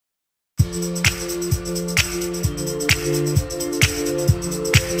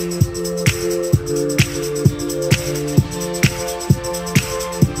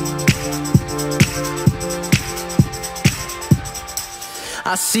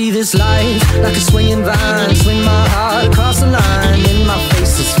see this life like a swinging vine. Swing my heart across the line. In my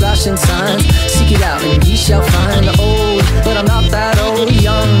face is flashing signs. Seek it out and ye shall find. Old, but I'm not that old.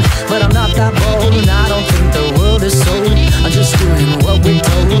 Young, but I'm not that bold. And I don't think the world is sold. I'm just doing what we're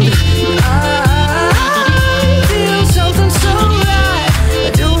told.